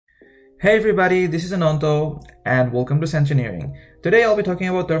Hey everybody, this is Ananta and welcome to Engineering. Today I'll be talking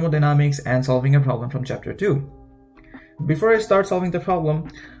about thermodynamics and solving a problem from chapter 2. Before I start solving the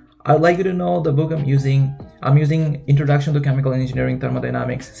problem, I'd like you to know the book I'm using. I'm using Introduction to Chemical Engineering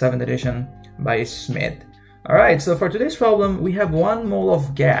Thermodynamics 7th edition by Smith. Alright, so for today's problem, we have 1 mole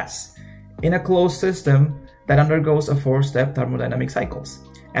of gas in a closed system that undergoes a 4-step thermodynamic cycles.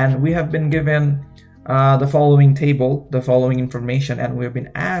 And we have been given the following table, the following information, and we have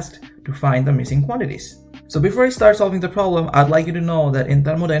been asked to find the missing quantities. So before I start solving the problem, I'd like you to know that in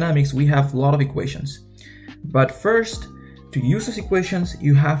thermodynamics we have a lot of equations. But first, to use those equations,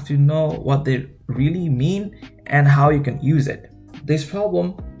 you have to know what they really mean and how you can use it. This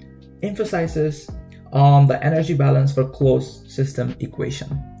problem emphasizes on the energy balance for closed system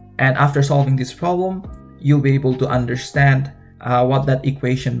equation. And after solving this problem, you'll be able to understand what that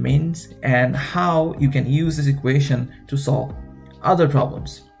equation means and how you can use this equation to solve other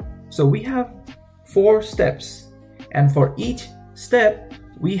problems. So we have 4 steps, and for each step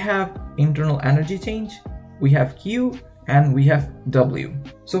we have internal energy change, we have Q, and we have W.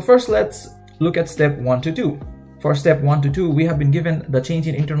 So first let's look at step 1 to 2. For step 1 to 2 we have been given the change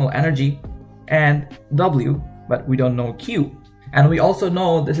in internal energy and W, but we don't know Q. And we also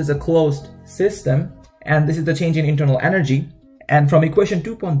know this is a closed system and this is the change in internal energy. And from equation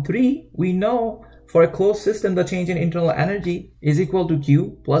 2.3, we know for a closed system, the change in internal energy is equal to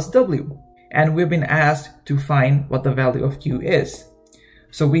Q plus W. And we've been asked to find what the value of Q is.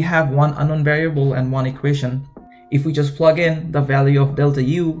 So we have 1 unknown variable and 1 equation. If we just plug in the value of delta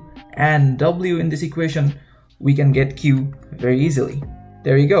U and W in this equation, we can get Q very easily.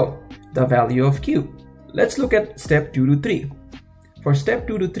 There you go, the value of Q. Let's look at step 2 to 3. For step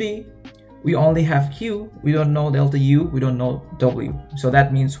 2 to 3, we only have Q, we don't know delta U, we don't know W. So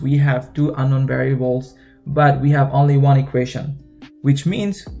that means we have 2 unknown variables, but we have only 1 equation, which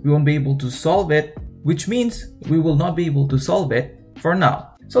means we won't be able to solve it, which means we will not be able to solve it for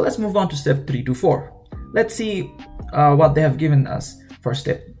now. So let's move on to step 3 to 4. Let's see what they have given us for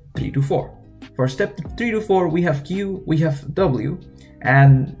step 3 to 4. For step 3 to 4, we have Q, we have W,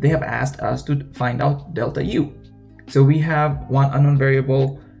 and they have asked us to find out delta U. So we have 1 unknown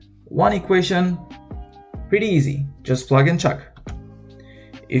variable, 1 equation, pretty easy, just plug and chuck.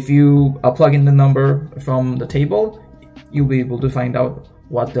 If you plug in the number from the table, you'll be able to find out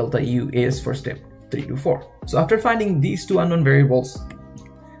what delta U is for step 3 to 4. So after finding these 2 unknown variables,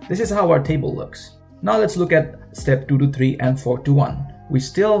 this is how our table looks. Now let's look at step 2 to 3 and 4 to 1. We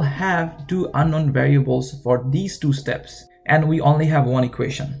still have 2 unknown variables for these 2 steps, and we only have 1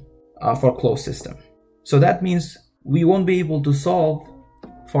 equation for closed system. So that means we won't be able to solve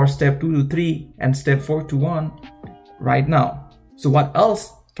for step 2 to 3 and step 4 to 1 right now. So what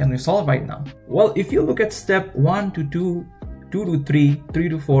else can we solve right now? Well, if you look at step 1 to 2, 2 to 3, 3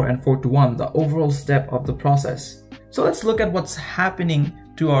 to 4, and 4 to 1, the overall step of the process. So let's look at what's happening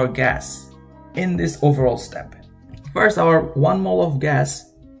to our gas in this overall step. First, our 1 mole of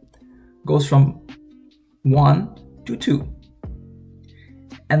gas goes from 1 to 2.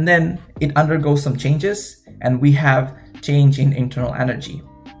 And then it undergoes some changes, and we have change in internal energy,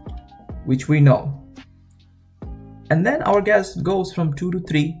 which we know. And then our gas goes from 2 to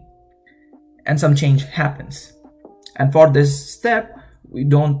 3 and some change happens. And for this step, we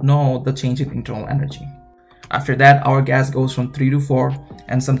don't know the change in internal energy. After that, our gas goes from 3 to 4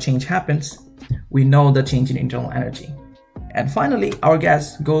 and some change happens. We know the change in internal energy. And finally, our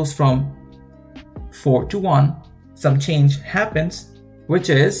gas goes from 4 to 1. Some change happens, which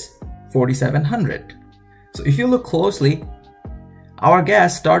is 4700. So if you look closely, our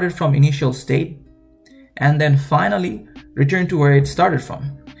gas started from initial state and then finally returned to where it started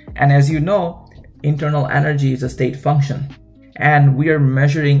from. And as you know, internal energy is a state function, and we are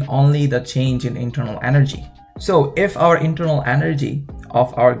measuring only the change in internal energy. So if our internal energy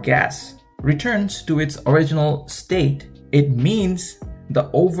of our gas returns to its original state, it means the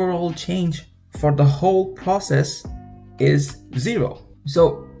overall change for the whole process is 0.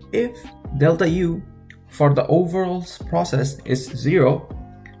 So if delta U for the overall process is 0,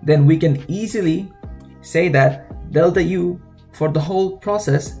 then we can easily say that delta U for the whole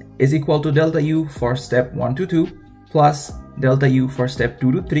process is equal to delta U for step 1 to 2 plus delta U for step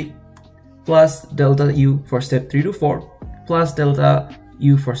 2 to 3 plus delta U for step 3 to 4 plus delta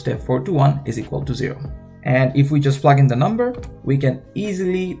U for step 4 to 1 is equal to 0. And if we just plug in the number, we can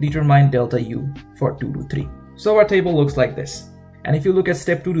easily determine delta U for 2 to 3. So our table looks like this. And if you look at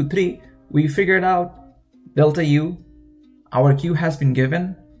step 2 to 3, we figured out delta U, our Q has been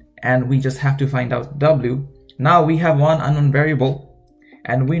given, and we just have to find out W. Now we have 1 unknown variable,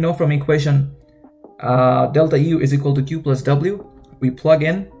 and we know from equation delta U is equal to Q plus W. We plug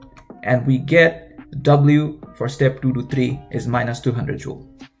in and we get W for step 2 to 3 is minus 200 joule.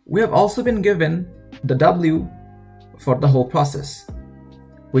 We have also been given the W for the whole process,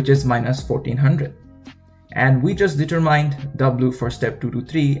 which is minus 1400. And we just determined W for step 2 to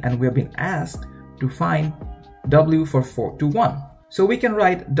 3, and we have been asked to find W for 4 to 1. So we can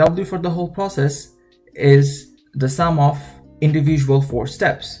write W for the whole process is the sum of individual 4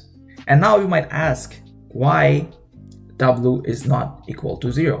 steps. And now you might ask why W is not equal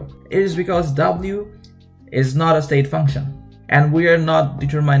to 0. It is because W is not a state function, and we are not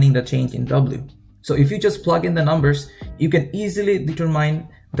determining the change in W. So if you just plug in the numbers, you can easily determine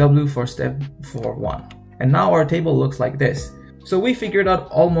W for step 4.1. And now our table looks like this. So we figured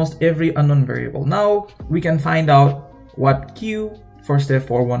out almost every unknown variable. Now we can find out what Q for step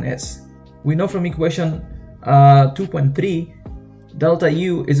 4.1 is. We know from equation 2.3, delta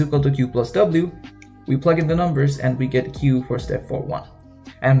U is equal to Q plus W. We plug in the numbers and we get Q for step 4.1.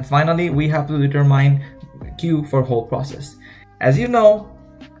 And finally, we have to determine Q for whole process. As you know,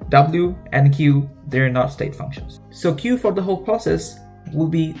 W and Q, they're not state functions. So Q for the whole process will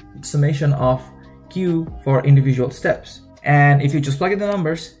be summation of Q for individual steps. And if you just plug in the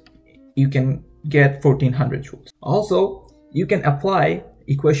numbers, you can get 1400 joules. Also, you can apply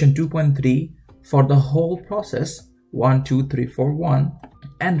equation 2.3 for the whole process 1, 2, 3, 4, 1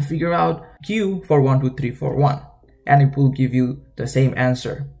 and figure out Q for 1, 2, 3, 4, 1, and it will give you the same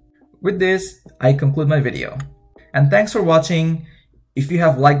answer. With this, I conclude my video. And thanks for watching. If you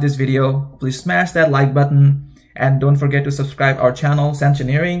have liked this video, please smash that like button and don't forget to subscribe our channel,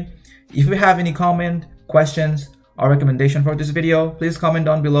 Engineering. If you have any comment, questions, or recommendation for this video, please comment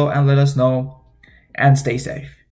down below and let us know. And stay safe.